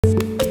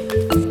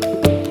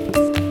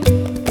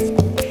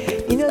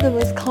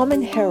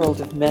common herald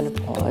of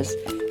menopause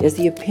is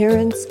the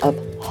appearance of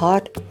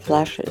hot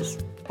flashes,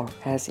 or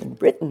as in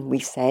Britain we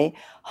say,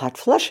 hot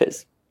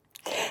flushes.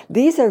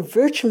 These are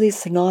virtually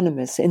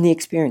synonymous in the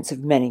experience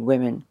of many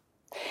women.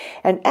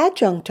 An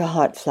adjunct to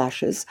hot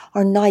flashes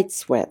are night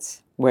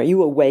sweats, where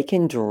you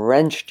awaken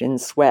drenched in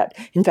sweat.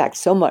 In fact,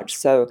 so much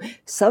so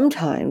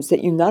sometimes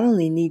that you not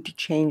only need to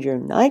change your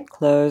night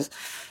clothes,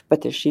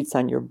 but the sheets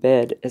on your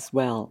bed as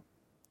well.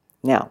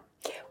 Now,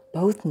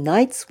 both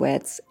night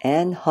sweats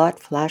and hot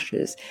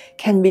flashes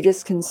can be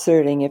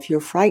disconcerting if you're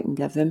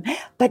frightened of them,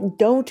 but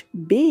don't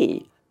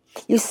be.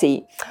 You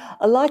see,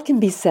 a lot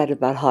can be said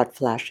about hot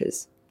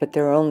flashes, but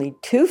there are only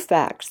two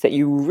facts that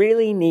you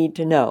really need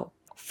to know.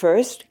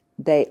 First,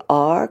 they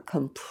are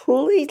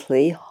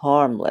completely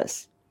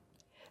harmless.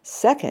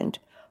 Second,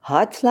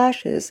 hot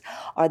flashes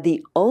are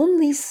the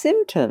only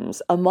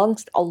symptoms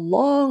amongst a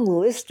long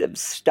list of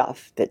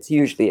stuff that's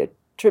usually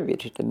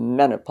attributed to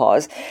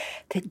menopause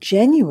that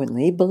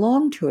genuinely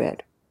belong to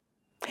it.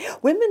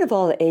 Women of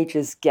all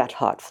ages get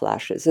hot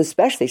flashes,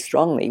 especially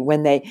strongly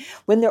when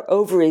their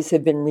ovaries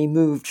have been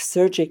removed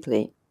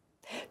surgically.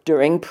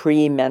 During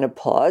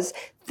premenopause,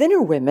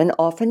 thinner women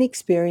often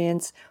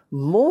experience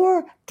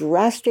more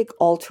drastic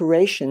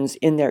alterations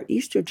in their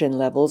estrogen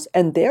levels,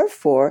 and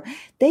therefore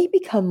they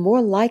become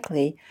more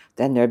likely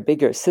than their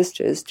bigger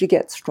sisters to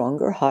get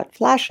stronger hot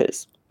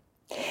flashes.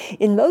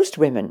 In most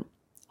women,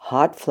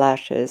 hot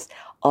flashes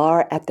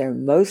are at their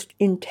most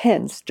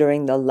intense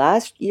during the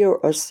last year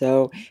or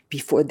so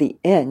before the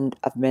end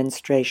of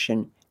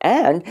menstruation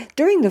and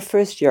during the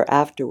first year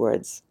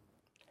afterwards.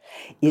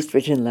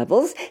 Estrogen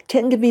levels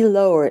tend to be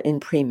lower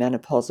in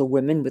premenopausal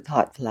women with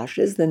hot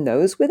flashes than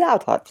those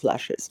without hot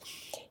flashes.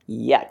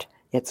 Yet,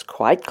 it's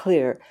quite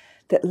clear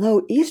that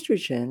low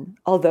estrogen,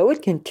 although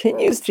it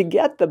continues to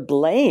get the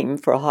blame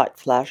for hot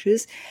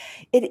flashes,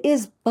 it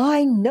is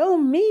by no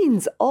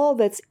means all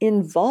that's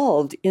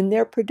involved in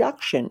their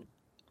production.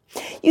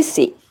 You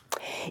see,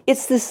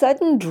 it's the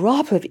sudden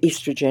drop of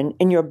estrogen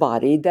in your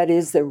body that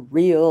is the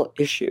real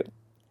issue.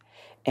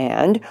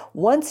 And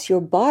once your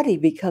body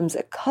becomes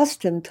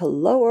accustomed to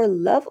lower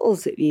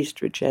levels of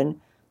estrogen,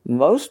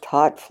 most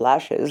hot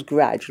flashes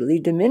gradually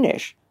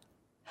diminish.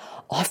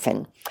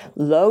 Often,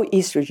 low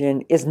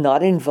estrogen is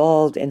not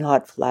involved in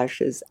hot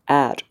flashes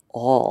at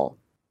all.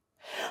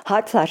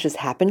 Hot flashes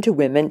happen to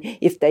women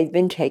if they've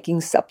been taking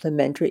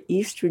supplementary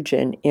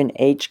estrogen in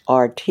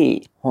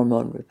HRT,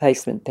 hormone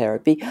replacement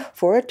therapy,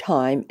 for a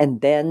time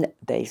and then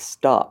they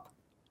stop.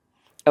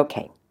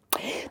 Okay.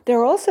 There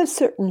are also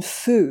certain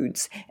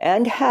foods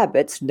and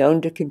habits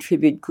known to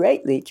contribute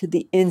greatly to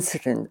the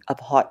incidence of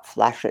hot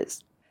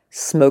flashes.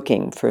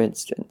 Smoking, for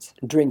instance,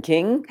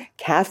 drinking,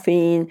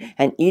 caffeine,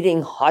 and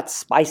eating hot,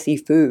 spicy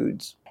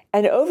foods.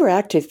 An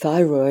overactive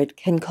thyroid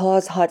can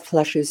cause hot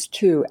flushes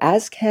too,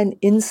 as can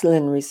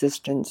insulin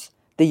resistance,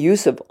 the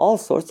use of all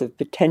sorts of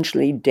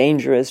potentially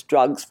dangerous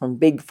drugs from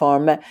big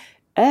pharma,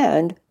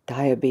 and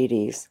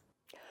diabetes.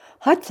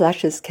 Hot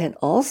flashes can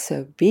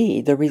also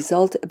be the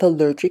result of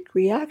allergic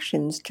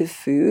reactions to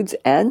foods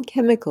and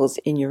chemicals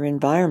in your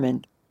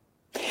environment.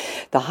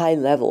 The high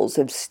levels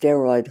of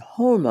steroid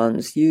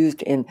hormones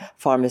used in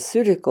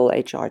pharmaceutical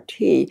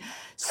HRT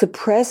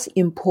suppress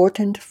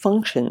important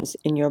functions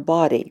in your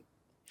body.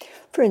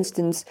 For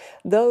instance,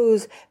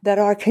 those that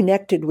are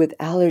connected with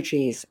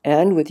allergies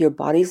and with your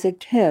body's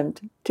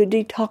attempt to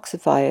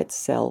detoxify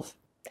itself.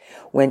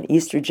 When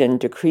estrogen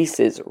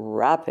decreases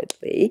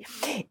rapidly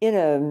in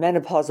a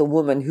menopausal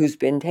woman who's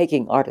been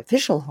taking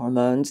artificial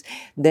hormones,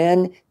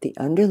 then the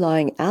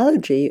underlying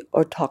allergy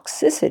or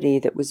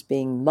toxicity that was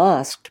being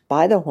masked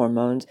by the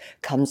hormones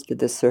comes to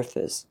the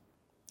surface.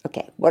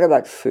 Okay, what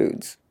about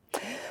foods?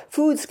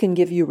 Foods can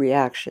give you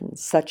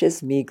reactions such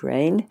as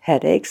migraine,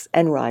 headaches,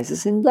 and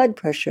rises in blood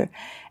pressure,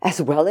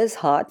 as well as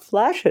hot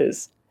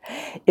flashes.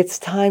 It's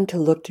time to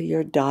look to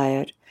your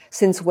diet,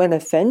 since when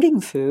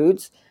offending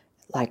foods,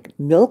 like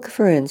milk,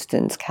 for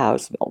instance,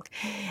 cow's milk,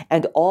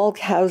 and all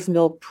cow's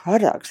milk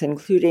products,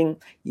 including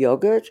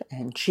yogurt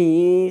and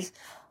cheese,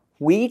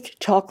 wheat,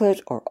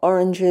 chocolate, or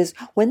oranges,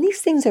 when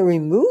these things are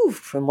removed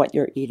from what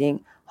you're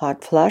eating,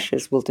 hot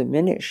flashes will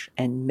diminish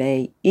and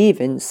may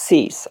even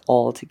cease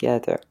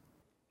altogether.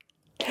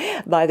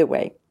 By the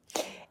way,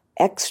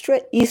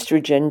 extra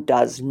estrogen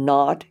does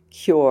not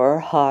cure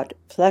hot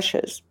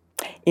flashes.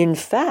 In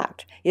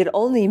fact, it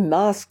only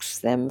masks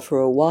them for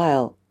a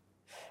while.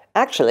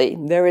 Actually,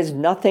 there is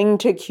nothing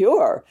to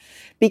cure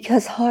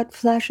because hot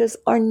flashes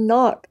are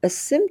not a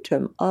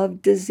symptom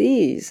of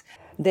disease.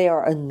 They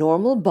are a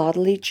normal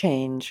bodily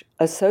change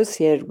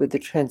associated with the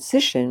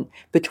transition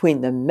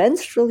between the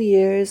menstrual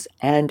years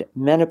and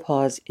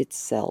menopause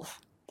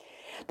itself.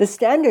 The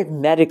standard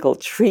medical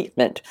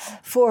treatment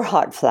for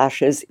hot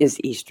flashes is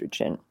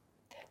estrogen.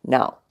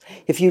 Now,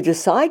 if you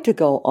decide to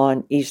go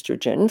on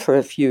estrogen for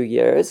a few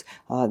years,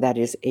 that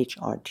is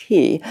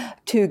HRT,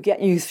 to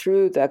get you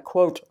through the,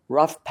 quote,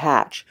 rough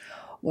patch,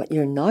 what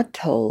you're not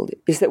told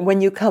is that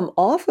when you come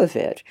off of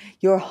it,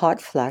 your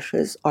hot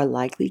flashes are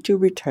likely to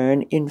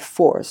return in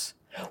force,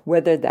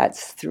 whether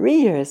that's 3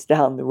 years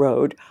down the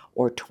road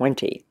or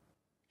 20.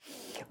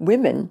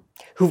 Women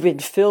who've been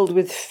filled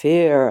with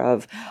fear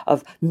of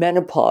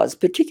menopause,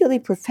 particularly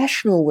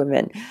professional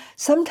women,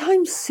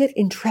 sometimes sit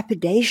in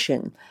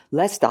trepidation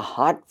lest a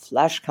hot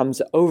flash comes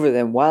over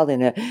them while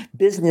in a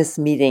business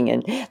meeting,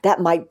 and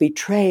that might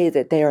betray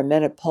that they are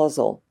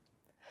menopausal.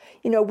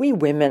 We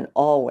women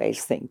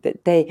always think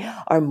that they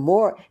are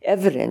more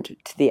evident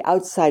to the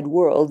outside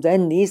world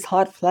than these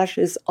hot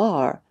flashes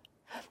are.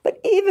 But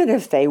even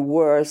if they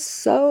were,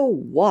 so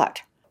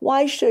what?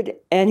 Why should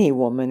any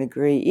woman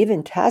agree,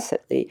 even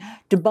tacitly,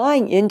 to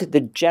buying into the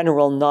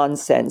general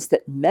nonsense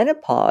that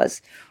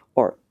menopause,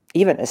 or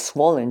even a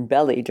swollen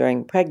belly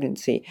during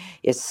pregnancy,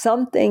 is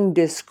something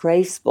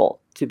disgraceful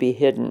to be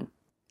hidden?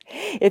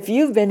 If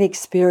you've been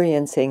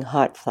experiencing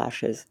hot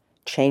flashes,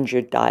 change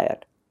your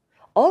diet.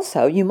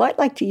 Also, you might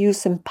like to use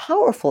some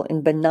powerful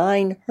and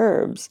benign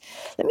herbs.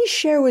 Let me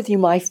share with you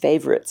my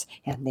favorites,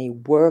 and they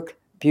work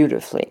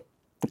beautifully.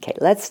 Okay,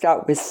 let's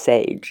start with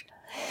sage.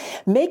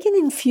 Make an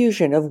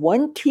infusion of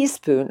 1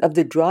 teaspoon of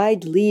the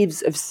dried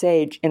leaves of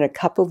sage in a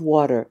cup of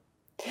water.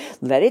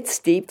 Let it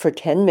steep for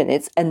 10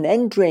 minutes and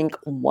then drink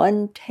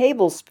 1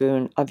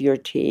 tablespoon of your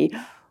tea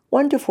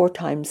 1 to 4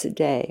 times a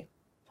day.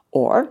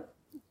 Or,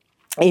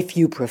 if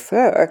you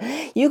prefer,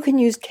 you can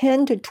use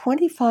 10 to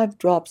 25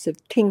 drops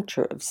of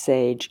tincture of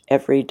sage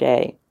every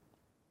day.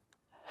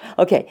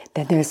 Okay,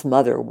 then there's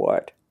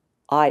motherwort.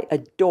 I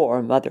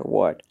adore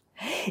motherwort.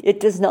 It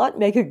does not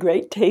make a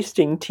great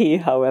tasting tea,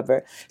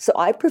 however, so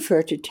I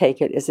prefer to take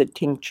it as a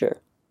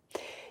tincture.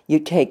 You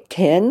take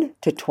 10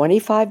 to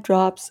 25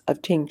 drops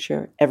of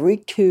tincture every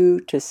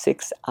 2 to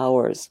 6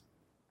 hours.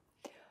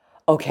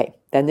 Okay,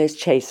 then there's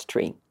chaste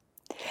tree.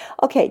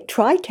 Okay,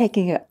 try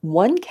taking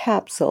 1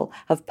 capsule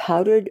of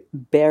powdered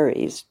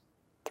berries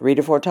 3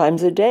 to 4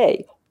 times a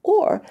day,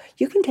 or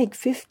you can take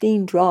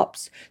 15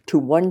 drops to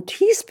 1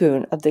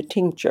 teaspoon of the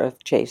tincture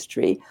of chaste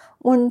tree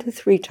 1 to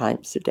 3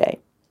 times a day.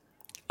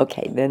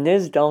 Okay, then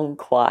there's Dong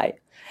Quai.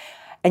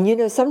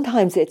 And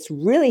sometimes it's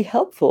really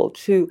helpful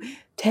to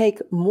take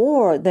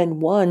more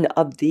than one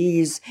of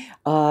these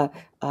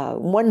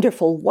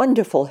wonderful,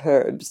 wonderful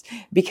herbs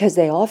because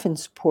they often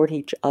support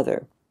each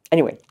other.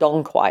 Anyway,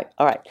 Dong Quai.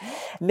 All right.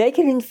 Make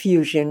an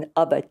infusion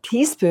of a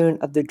teaspoon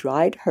of the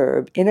dried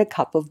herb in a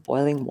cup of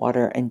boiling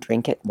water and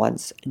drink it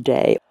once a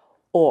day.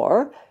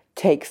 Or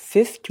take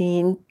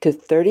 15 to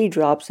 30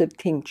 drops of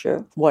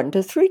tincture 1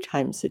 to 3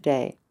 times a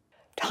day.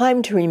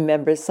 Time to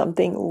remember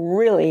something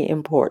really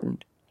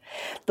important.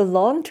 The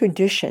long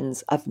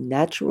traditions of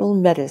natural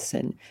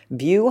medicine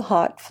view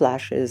hot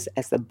flashes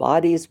as the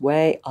body's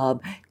way of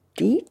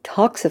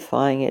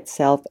detoxifying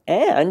itself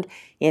and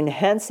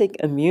enhancing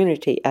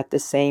immunity at the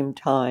same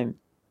time.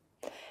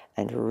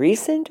 And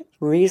recent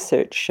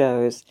research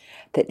shows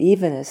that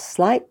even a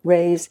slight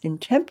raise in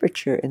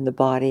temperature in the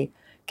body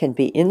can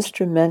be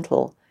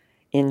instrumental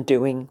in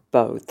doing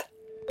both.